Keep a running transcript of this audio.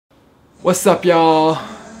What's up, y'all?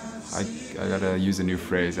 I gotta use a new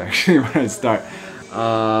phrase actually when I start.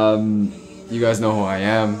 You guys know who I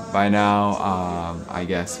am by now. I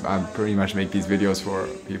guess I pretty much make these videos for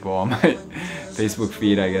people on my Facebook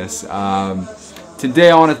feed, I guess.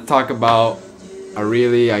 Today I wanted to talk about a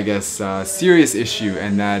really, I guess, serious issue,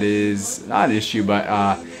 and that is not an issue,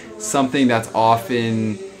 but something that's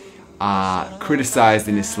often criticized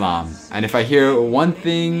in Islam. And if I hear one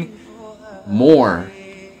thing more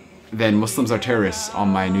than Muslims are terrorists on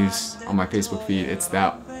my Facebook feed, it's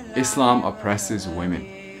that Islam oppresses women.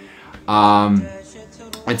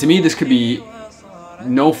 And to me, this could be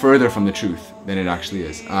no further from the truth than it actually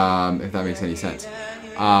is, if that makes any sense.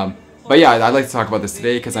 But yeah, I'd like to talk about this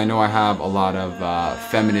today because I know I have a lot of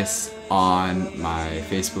feminists on my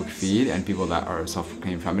Facebook feed and people that are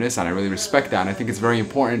self-proclaimed feminists, and I really respect that. And I think it's very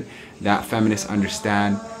important that feminists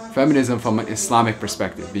understand feminism from an Islamic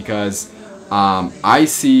perspective, because I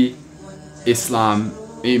see Islam,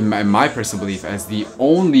 in my personal belief, as the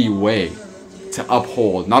only way to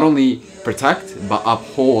uphold, not only protect, but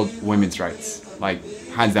uphold women's rights. Like,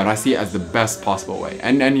 hands down, I see it as the best possible way.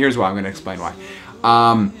 And here's why. I'm going to explain why.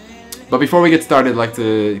 But before we get started, I'd like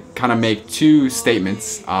to kind of make two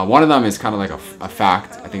statements. One of them is kind of like a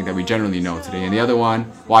fact, I think, that we generally know today. And the other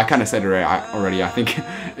one, well, I kind of said it already. I think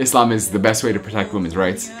Islam is the best way to protect women's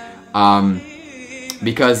rights.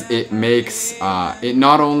 Because it makes, it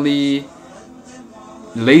not only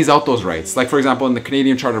lays out those rights. Like, for example, in the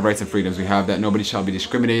Canadian Charter of Rights and Freedoms, we have that nobody shall be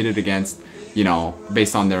discriminated against, you know,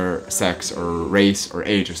 based on their sex or race or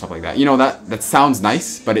age or stuff like that. You know, that sounds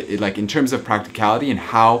nice, but it like, in terms of practicality and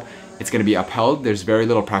how it's going to be upheld, there's very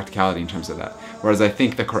little practicality in terms of that. Whereas I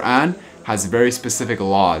think the Quran has very specific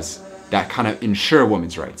laws that kind of ensure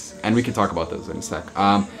women's rights. And we can talk about those in a sec.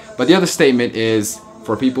 But the other statement is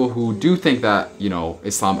for people who do think that, you know,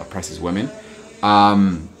 Islam oppresses women.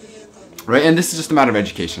 Right? And this is just a matter of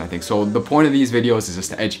education, I think. So the point of these videos is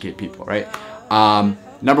just to educate people, right?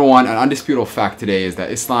 Number one, an undisputable fact today is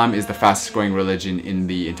that Islam is the fastest growing religion in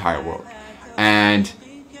the entire world. And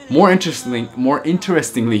more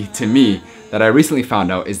interestingly to me, that I recently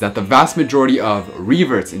found out, is that the vast majority of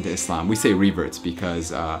reverts into Islam, we say reverts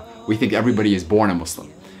because we think everybody is born a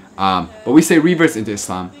Muslim. But we say reverts into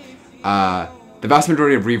Islam, the vast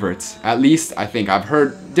majority of reverts, at least I think, I've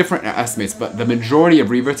heard different estimates, but the majority of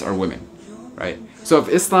reverts are women, right? So if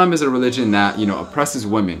Islam is a religion that, you know, oppresses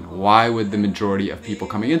women, why would the majority of people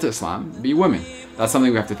coming into Islam be women? That's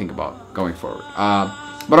something we have to think about going forward.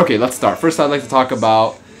 But okay, let's start. First, I'd like to talk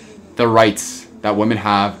about the rights that women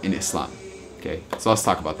have in Islam. Okay, so let's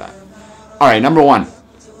talk about that. All right, number one,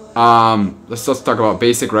 let's talk about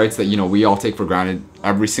basic rights that, you know, we all take for granted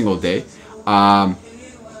every single day.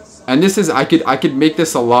 And this is, I could make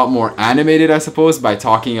this a lot more animated, I suppose, by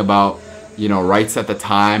talking about, you know, rights at the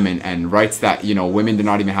time and rights that, you know, women did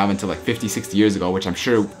not even have until like 50, 60 years ago, which I'm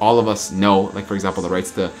sure all of us know, like, for example, the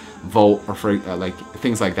rights to vote, or for like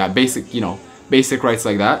things like that, basic, you know, basic rights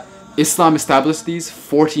like that. Islam established these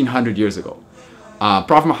 1400 years ago.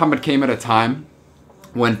 Prophet Muhammad came at a time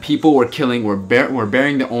when people were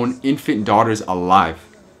burying their own infant daughters alive,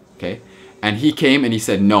 okay? And he came and he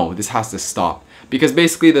said, no, this has to stop. Because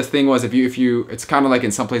basically the thing was, if you it's kind of like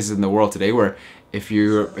in some places in the world today, where if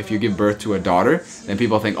you give birth to a daughter, then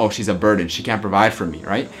people think, oh, she's a burden, she can't provide for me,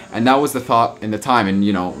 right? And that was the thought in the time, in,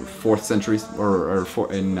 you know, 4th century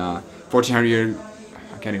in 1400 years.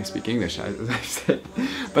 I can't even speak English, as I said.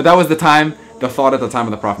 But that was the thought at the time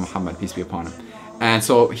of the Prophet Muhammad, peace be upon him. And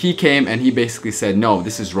so he came and he basically said, no,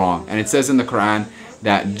 this is wrong. And it says in the Quran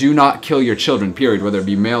that do not kill your children, period, whether it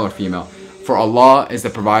be male or female. For Allah is the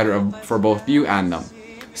provider for both you and them.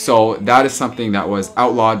 So that is something that was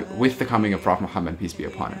outlawed with the coming of Prophet Muhammad, peace be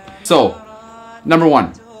upon him. So, number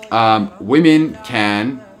one, women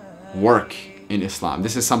can work in Islam.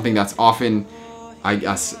 This is something that's often, I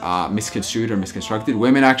guess, misconstrued or misconstructed.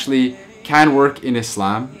 Women actually can work in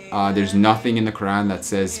Islam. There's nothing in the Quran that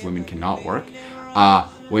says women cannot work.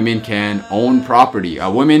 Women can own property.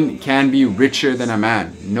 Women can be richer than a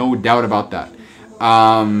man. No doubt about that.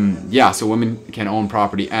 Yeah, so women can own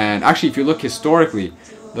property. And actually, if you look historically,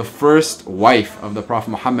 the first wife of the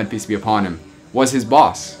Prophet Muhammad, peace be upon him, was his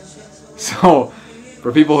boss. So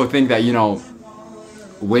for people who think that, you know,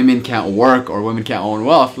 women can't work or women can't own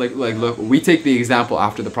wealth, like look, we take the example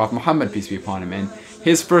after the Prophet Muhammad, peace be upon him, and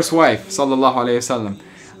his first wife, sallallahu alaihi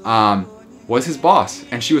wasallam, was his boss,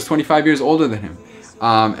 and she was 25 years older than him.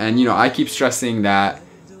 And, you know, I keep stressing that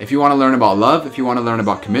if you want to learn about love, if you want to learn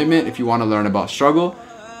about commitment, if you want to learn about struggle,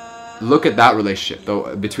 look at that relationship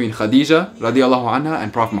though between Khadija radiallahu anha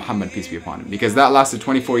and Prophet Muhammad, peace be upon him, because that lasted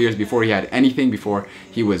 24 years before he had anything, before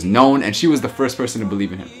he was known, and she was the first person to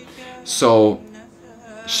believe in him. So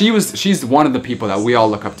she's one of the people that we all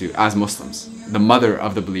look up to as Muslims, the mother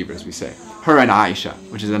of the believers, we say. Her and Aisha,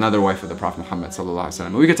 which is another wife of the Prophet Muhammad sallallahu alaihi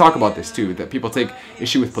wasallam. We could talk about this too, that people take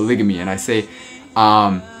issue with polygamy, and I say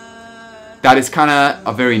that is kind of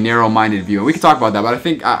a very narrow-minded view. We could talk about that, but I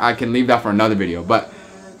think I can leave that for another video. But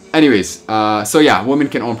anyways, so yeah, women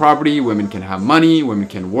can own property, women can have money, women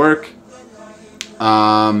can work.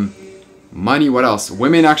 Money, what else?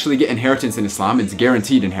 Women actually get inheritance in Islam. It's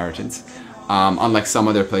guaranteed inheritance, unlike some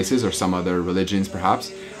other places or some other religions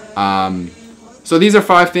perhaps. So these are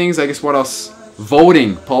 5 things. I guess what else?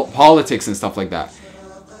 Voting, politics and stuff like that.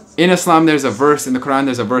 In Islam, there's a verse, in the Quran,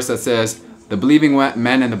 there's a verse that says, the believing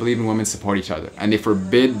men and the believing women support each other. And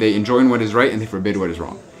they enjoin what is right and they forbid what is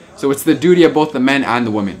wrong. So it's the duty of both the men and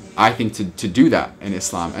the women, I think, to do that in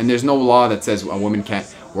Islam. And there's no law that says a woman can't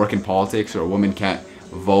work in politics, or a woman can't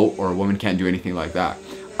vote, or a woman can't do anything like that.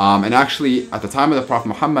 And actually, at the time of the Prophet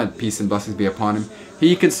Muhammad, peace and blessings be upon him,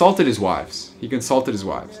 he consulted his wives.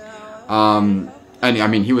 And I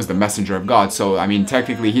mean, he was the messenger of God, so I mean,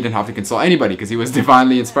 technically he didn't have to consult anybody because he was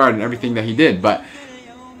divinely inspired in everything that he did. But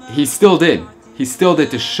he still did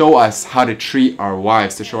to show us how to treat our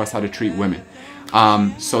wives, to show us how to treat women.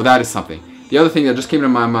 So that is something. The other thing that just came to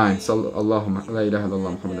my mind,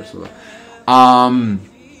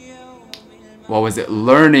 what was it?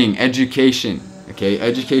 Learning, education. Okay,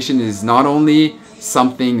 education is not only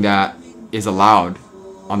something that is allowed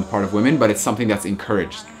on the part of women, but it's something that's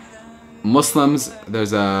encouraged. Muslims,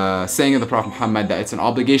 there's a saying of the Prophet Muhammad that it's an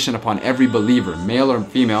obligation upon every believer, male or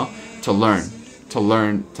female, to learn,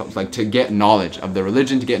 to get knowledge of the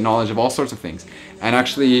religion, to get knowledge of all sorts of things. And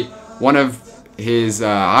actually, one of his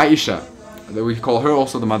Aisha, that we call her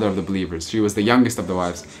also the mother of the believers. She was the youngest of the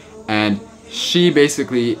wives, and she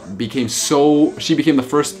basically became the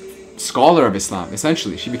first scholar of Islam.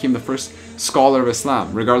 Essentially, she became the first scholar of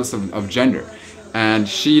Islam, regardless of gender. And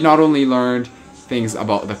she not only learned things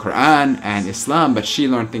about the Quran and Islam, but she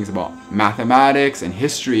learned things about mathematics and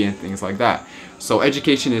history and things like that. So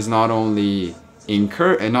education is not only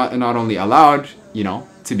not only allowed, you know,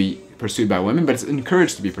 to be pursued by women, but it's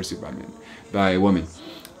encouraged to be pursued by women.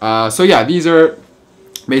 So yeah, these are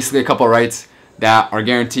basically a couple of rights that are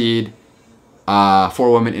guaranteed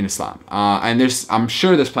for women in Islam. And I'm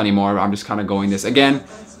sure there's plenty more, but I'm just kind of going this again.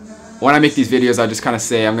 When I make these videos, I just kind of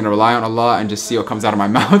say I'm going to rely on Allah and just see what comes out of my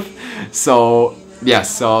mouth. So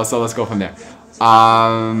yes, so let's go from there.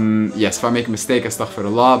 Yes, if I make a mistake,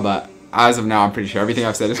 astaghfirullah, but as of now, I'm pretty sure everything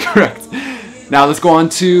I've said is correct. Now let's go on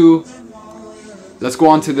to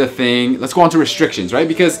restrictions, right?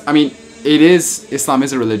 Because I mean, Islam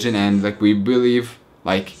is a religion, and like we believe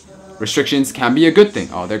like restrictions can be a good thing.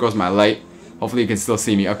 Oh, there goes my light. Hopefully you can still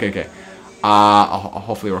see me. Okay. I'll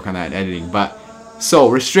hopefully work on that in editing. But so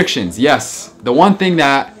restrictions, yes. The one thing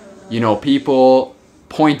that, you know, people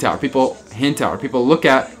point out, people hint at, or people look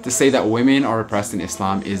at to say that women are oppressed in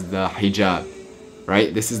Islam is the hijab,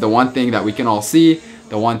 right? This is the one thing that we can all see,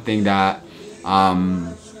 the one thing that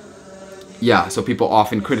yeah, so people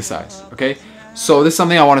often criticize. Okay, so this is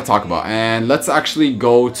something I want to talk about, and let's actually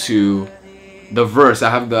go to the verse. I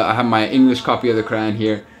have my English copy of the Quran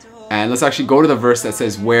here, and let's actually go to the verse that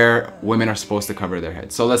says where women are supposed to cover their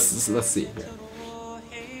heads. So let's see here.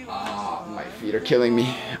 My feet are killing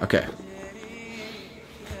me. Okay,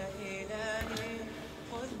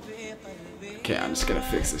 I'm just gonna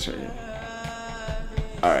fix this right here.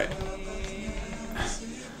 Alright,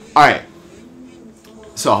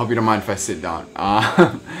 so I hope you don't mind if I sit down.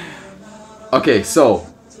 Okay, so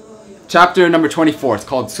chapter number 24, it's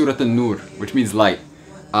called Surah An-Nur, which means light.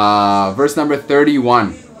 Verse number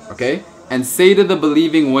 31, okay? And say to the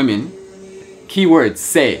believing women, keyword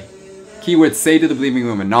say to the believing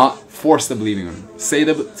women, not force the believing women. Say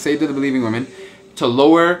to the believing women to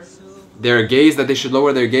lower their gaze, that they should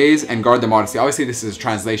lower their gaze and guard their modesty. Obviously this is a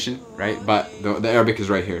translation, right? But the Arabic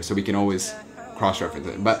is right here, so we can always cross-reference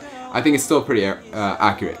it. But I think it's still pretty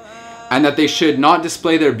accurate. And that they should not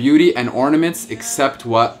display their beauty and ornaments except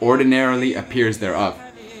what ordinarily appears thereof.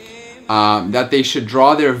 That they should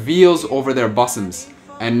draw their veils over their bosoms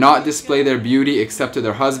and not display their beauty except to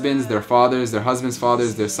their husbands, their fathers, their husbands'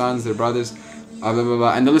 fathers, their sons, their brothers, blah, blah,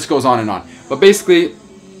 blah, and the list goes on and on. But basically,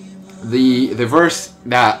 the verse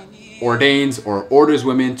that ordains or orders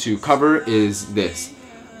women to cover is this.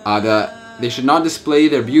 That they should not display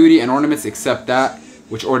their beauty and ornaments except that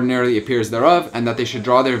which ordinarily appears thereof, and that they should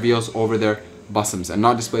draw their veils over their bosoms and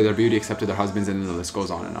not display their beauty except to their husbands, and then the list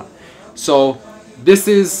goes on and on. So this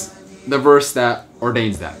is the verse that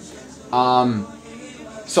ordains that.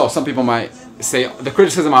 So some people might say, the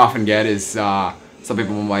criticism I often get is some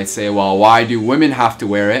people might say, well, why do women have to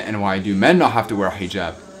wear it and why do men not have to wear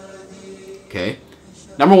hijab? Okay.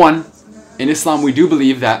 Number one, in Islam, we do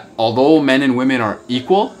believe that although men and women are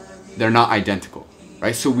equal, they're not identical,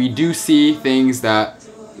 right? So we do see things that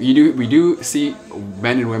we do see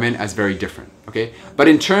men and women as very different, okay? But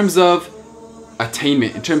in terms of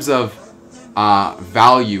attainment, in terms of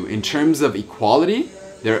value, in terms of equality,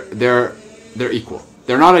 they're equal.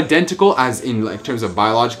 They're not identical as in like terms of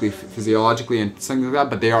biologically, physiologically, and something like that,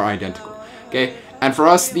 but they are identical, okay? And for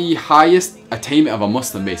us, the highest attainment of a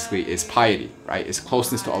Muslim basically is piety, right? Is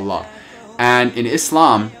closeness to Allah. And in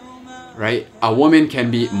Islam, right, a woman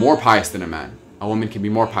can be more pious than a man. A woman can be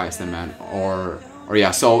more pious than a man, or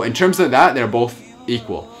yeah. So in terms of that, they're both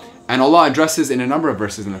equal. And Allah addresses in a number of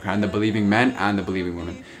verses in the Quran the believing men and the believing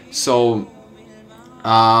women. So,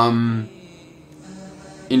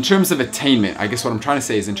 in terms of attainment, I guess what I'm trying to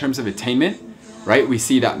say is in terms of attainment, right, we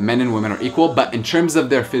see that men and women are equal. But in terms of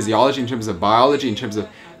their physiology, in terms of biology, in terms of,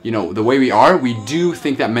 you know, the way we are, we do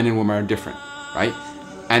think that men and women are different, right?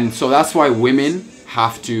 And so that's why women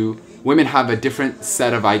have a different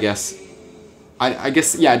set of, I guess,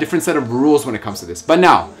 yeah, a different set of rules when it comes to this. But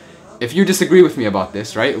now, if you disagree with me about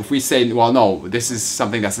this, right, if we say, well, no, this is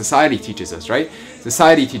something that society teaches us, right?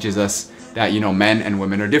 Society teaches us that, you know, men and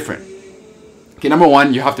women are different. Okay, number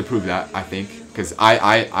one, you have to prove that, I think, because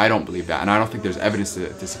I don't believe that, and I don't think there's evidence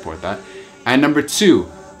to support that. And number two,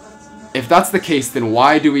 if that's the case, then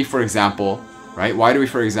why do we, for example, right,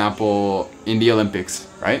 in the Olympics,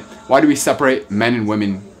 right, why do we separate men and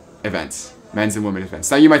women events? Men's and women's events.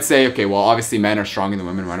 Now you might say, okay, well, obviously men are stronger than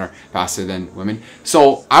women, men are faster than women.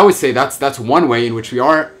 So I would say that's one way in which we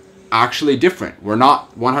are actually different. We're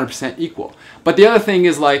not 100% equal. But the other thing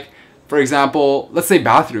is, like, for example, let's say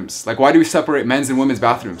bathrooms. Like, why do we separate men's and women's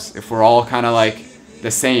bathrooms if we're all kind of like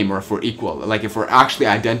the same, or if we're equal, like if we're actually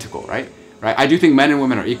identical, right? Right? I do think men and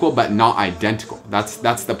women are equal, but not identical.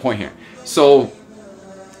 That's the point here. So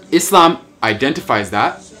Islam identifies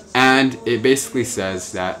that, and it basically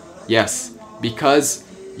says that, yes, because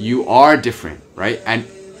you are different, right? And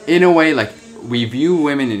in a way, like, we view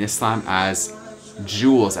women in Islam as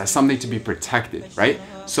jewels, as something to be protected, right?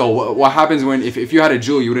 So what happens when, if you had a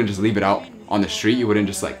jewel, you wouldn't just leave it out on the street, you wouldn't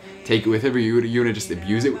just like take it with you, you wouldn't just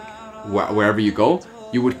abuse it wherever you go.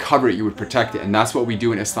 You would cover it, you would protect it, and that's what we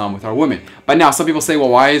do in Islam with our women. But now some people say, well,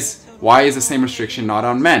 why is the same restriction not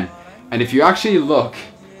on men? And if you actually look,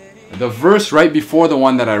 the verse right before the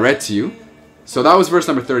one that I read to you, so that was verse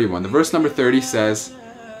number 31. The verse number 30 says,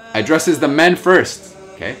 addresses the men first,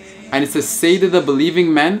 okay? And it says, say to the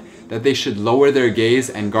believing men that they should lower their gaze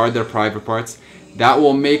and guard their private parts. That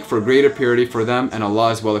will make for greater purity for them, and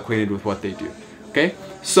Allah is well acquainted with what they do. Okay?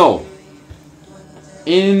 So,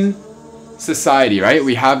 in society, right,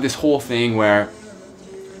 we have this whole thing where,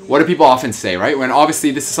 what do people often say, right? When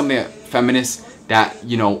obviously this is something that feminists, that,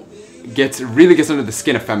 you know, really gets under the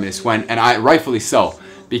skin of feminists, and rightfully so,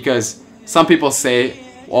 because some people say,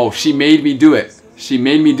 oh, she made me do it. She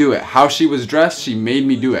made me do it. How she was dressed, she made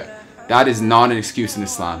me do it. That is not an excuse in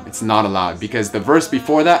Islam. It's not allowed, because the verse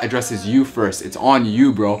before that addresses you first. It's on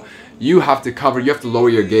you, bro. You have to cover, you have to lower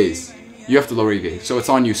your gaze. You have to lower your gaze. So it's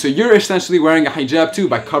on you. So you're essentially wearing a hijab too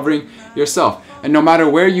by covering yourself. And no matter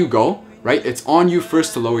where you go, right, it's on you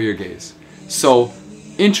first to lower your gaze. So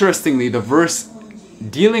interestingly, the verse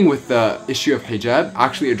dealing with the issue of hijab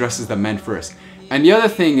actually addresses the men first. And the other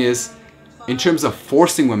thing is, in terms of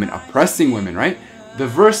forcing women, oppressing women, right? The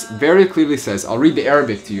verse very clearly says, I'll read the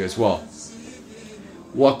Arabic to you as well.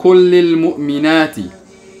 وَكُلِّ الْمُؤْمِنَاتِ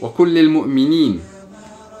وَكُلِّ الْمُؤْمِنِينَ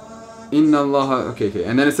إِنَّ اللَّهَ okay.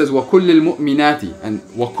 And then it says وَكُلِّ الْمُؤْمِنَاتِ, and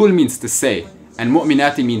وَكُل means to say, and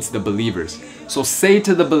mu'minati means the believers. So say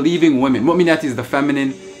to the believing women, mu'minati is the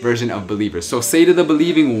feminine version of believers. So say to the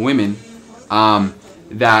believing women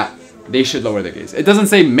that they should lower their gaze. It doesn't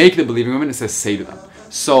say make the believing women, it says say to them.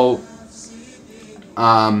 So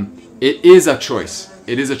it is a choice.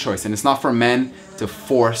 It is a choice, and it's not for men to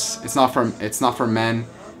force. It's not for men.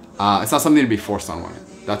 It's not something to be forced on women.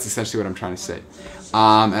 That's essentially what I'm trying to say.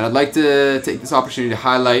 And I'd like to take this opportunity to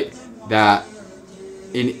highlight that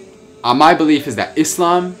my belief is that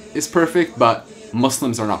Islam is perfect, but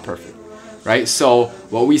Muslims are not perfect, right? So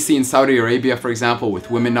what we see in Saudi Arabia, for example, with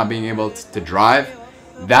women not being able to drive,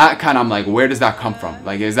 that kind of, I'm like, where does that come from?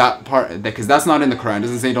 Like, is that part, because that's not in the Quran. It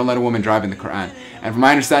doesn't say don't let a woman drive in the Quran. And from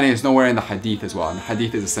my understanding, it's nowhere in the Hadith as well. And the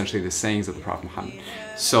Hadith is essentially the sayings of the Prophet Muhammad.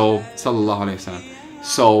 So, sallallahu alayhi wa sallam.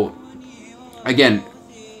 So, again,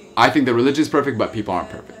 I think the religion is perfect, but people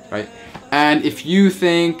aren't perfect, right? And if you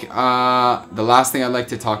think, the last thing I'd like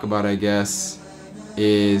to talk about, I guess,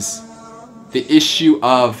 is the issue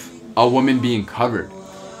of a woman being covered.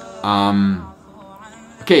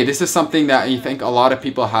 Okay, this is something that I think a lot of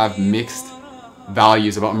people have mixed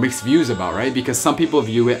values about, mixed views about, right? Because some people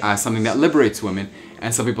view it as something that liberates women,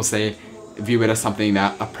 and some people view it as something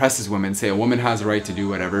that oppresses women. Say a woman has a right to do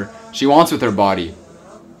whatever she wants with her body,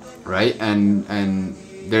 right? And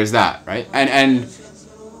there's that, right? And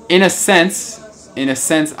in a sense,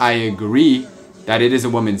 I agree that it is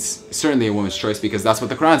certainly a woman's choice, because that's what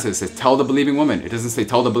the Quran says. It says, tell the believing woman. It doesn't say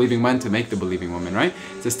tell the believing man to make the believing woman, right?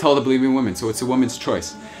 It says tell the believing woman. So it's a woman's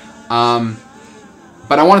choice.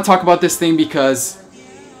 But I want to talk about this thing because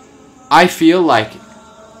I feel like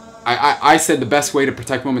I said the best way to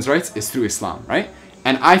protect women's rights is through Islam, right?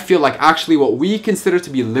 And I feel like actually what we consider to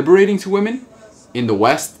be liberating to women in the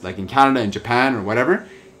West, like in Canada and Japan or whatever,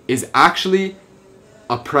 is actually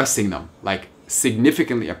oppressing them, like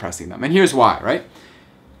significantly oppressing them. And here's why, right?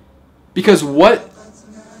 Because what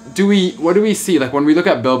do we see? Like when we look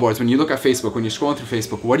at billboards, when you look at Facebook, when you're scrolling through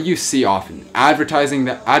Facebook, what do you see often?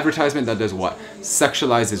 Advertisement that does what?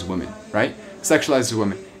 Sexualizes women, right? Sexualizes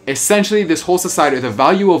women. Essentially, this whole society, the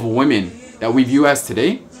value of women that we view as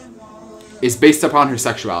today, is based upon her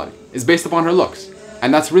sexuality, is based upon her looks.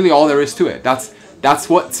 And that's really all there is to it. That's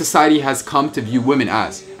what society has come to view women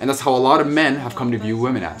as. And that's how a lot of men have come to view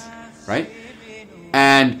women as, right?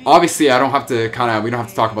 And obviously, we don't have to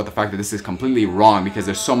talk about the fact that this is completely wrong, because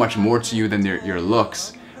there's so much more to you than your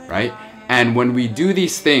looks, right? And when we do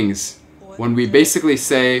these things, when we basically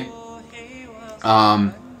say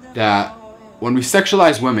that when we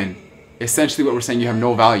sexualize women, essentially what we're saying, you have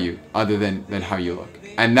no value other than how you look.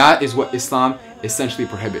 And that is what Islam essentially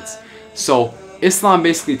prohibits. So Islam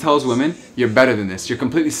basically tells women, you're better than this. You're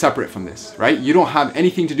completely separate from this, right? You don't have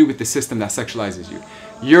anything to do with the system that sexualizes you.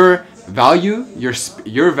 Your value,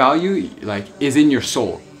 like, is in your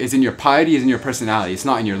soul, is in your piety, is in your personality. It's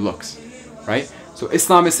not in your looks, right? So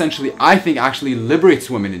Islam essentially, I think, actually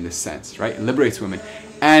liberates women in this sense, right? It liberates women.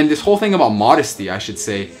 And this whole thing about modesty, I should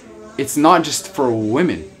say, it's not just for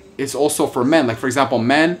women. It's also for men. Like, for example,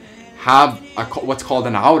 men have what's called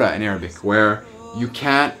an awra in Arabic, where you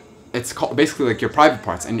can't, it's called basically like your private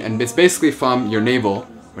parts. And it's basically from your navel,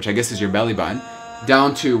 which I guess is your belly button,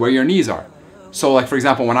 down to where your knees are. So, like, for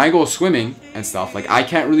example, when I go swimming and stuff, like, I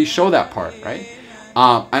can't really show that part, right?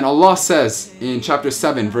 And Allah says in chapter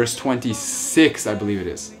 7, verse 26, I believe it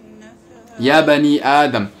is, Ya bani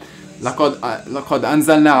Adam, laqad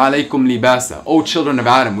anzalna alaykum libasa. O children of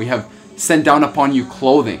Adam, we have sent down upon you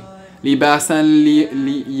clothing. Libasan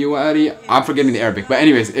li yuari. I'm forgetting the Arabic, but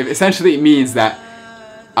anyways, essentially it means that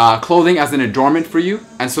clothing as an adornment for you,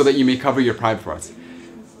 and so that you may cover your private parts.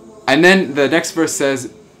 And then the next verse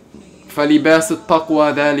says, فَلِبَاسُ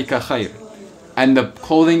التَّقْوَى ذَلِكَ خَيْرٌ. And the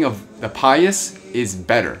clothing of the pious is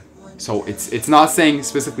better. So it's not saying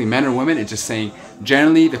specifically men or women, it's just saying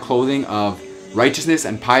generally the clothing of righteousness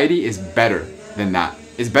and piety is better than that.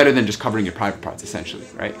 It's better than just covering your private parts, essentially,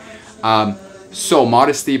 right? So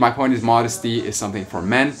modesty, my point is, modesty is something for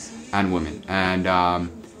men and women. And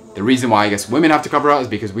the reason why I guess women have to cover up is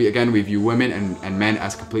because we view women and men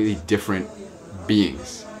as completely different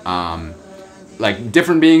beings. Like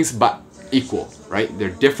different beings, but equal, right? They're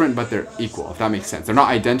different, but they're equal, if that makes sense. They're not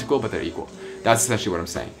identical, but they're equal. That's essentially what I'm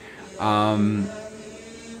saying.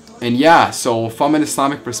 And yeah, so from an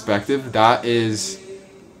Islamic perspective, that is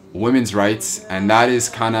women's rights, and that is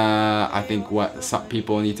kind of, I think, what some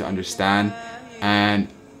people need to understand. And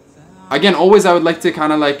again, always I would like to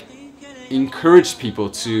kind of like encourage people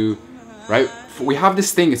to, right? We have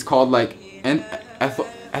this thing, it's called like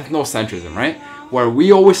ethnocentrism, right? Where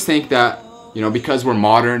we always think that, you know, because we're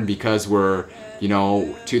modern, because we're, you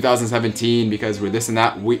know, 2017, because we're this and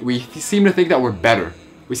that, we seem to think that we're better.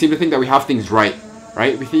 We seem to think that we have things right,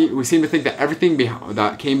 right? We seem to think that everything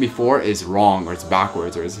that came before is wrong, or it's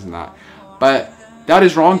backwards, or this and that. But that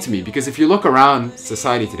is wrong to me, because if you look around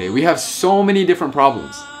society today, we have so many different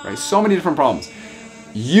problems, right? So many different problems.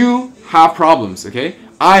 You have problems, okay?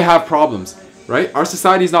 I have problems, right? Our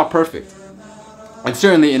society is not perfect. And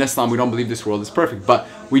certainly in Islam, we don't believe this world is perfect, but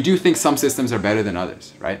we do think some systems are better than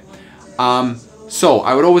others, right? So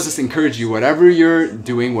I would always just encourage you, whatever you're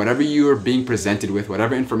doing, whatever you're being presented with,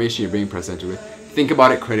 whatever information you're being presented with, think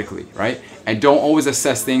about it critically, right? And don't always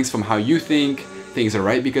assess things from how you think things are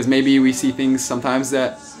right, because maybe we see things sometimes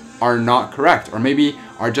that are not correct, or maybe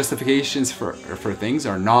our justifications for things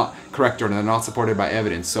are not correct, or they're not supported by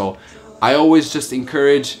evidence. So I always just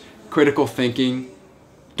encourage critical thinking.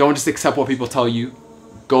 Don't just accept what people tell you.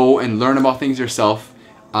 Go and learn about things yourself.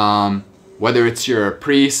 Whether it's your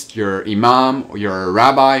priest, your imam, or your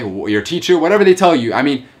rabbi, or your teacher, whatever they tell you. I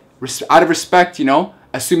mean, out of respect, you know,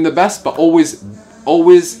 assume the best, but always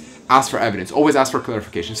ask for evidence. Always ask for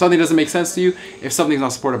clarification. If something doesn't make sense to you, if something's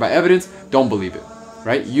not supported by evidence, don't believe it,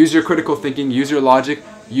 right? Use your critical thinking, use your logic,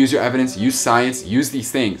 use your evidence, use science, use these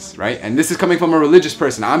things, right? And this is coming from a religious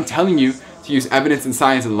person. I'm telling you to use evidence and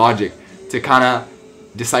science and logic to kind of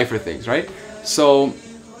decipher things, right? So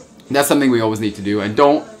that's something we always need to do. And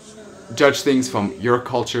don't judge things from your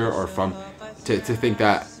culture or from to think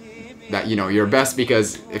that you know you're best,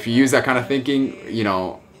 because if you use that kind of thinking, you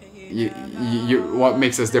know, you what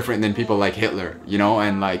makes us different than people like Hitler, you know,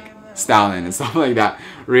 and like Stalin and stuff like that,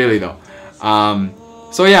 really though.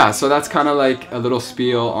 So yeah, so that's kind of like a little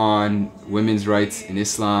spiel on women's rights in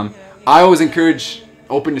Islam. I always encourage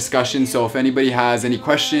open discussion, so if anybody has any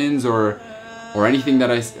questions or anything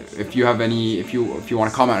that if you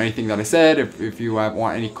want to comment on anything that I said, if you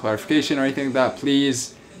want any clarification or anything like that,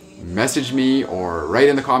 please message me or write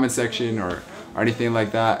in the comment section or anything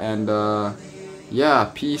like that. And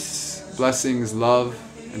yeah, peace, blessings, love,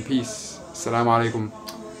 and peace. Assalamu alaikum.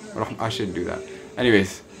 I shouldn't do that.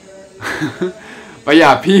 Anyways. But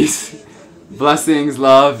yeah, peace, blessings,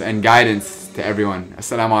 love, and guidance to everyone.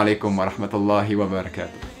 Assalamu alaikum wa rahmatullahi wa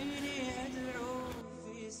barakatuh.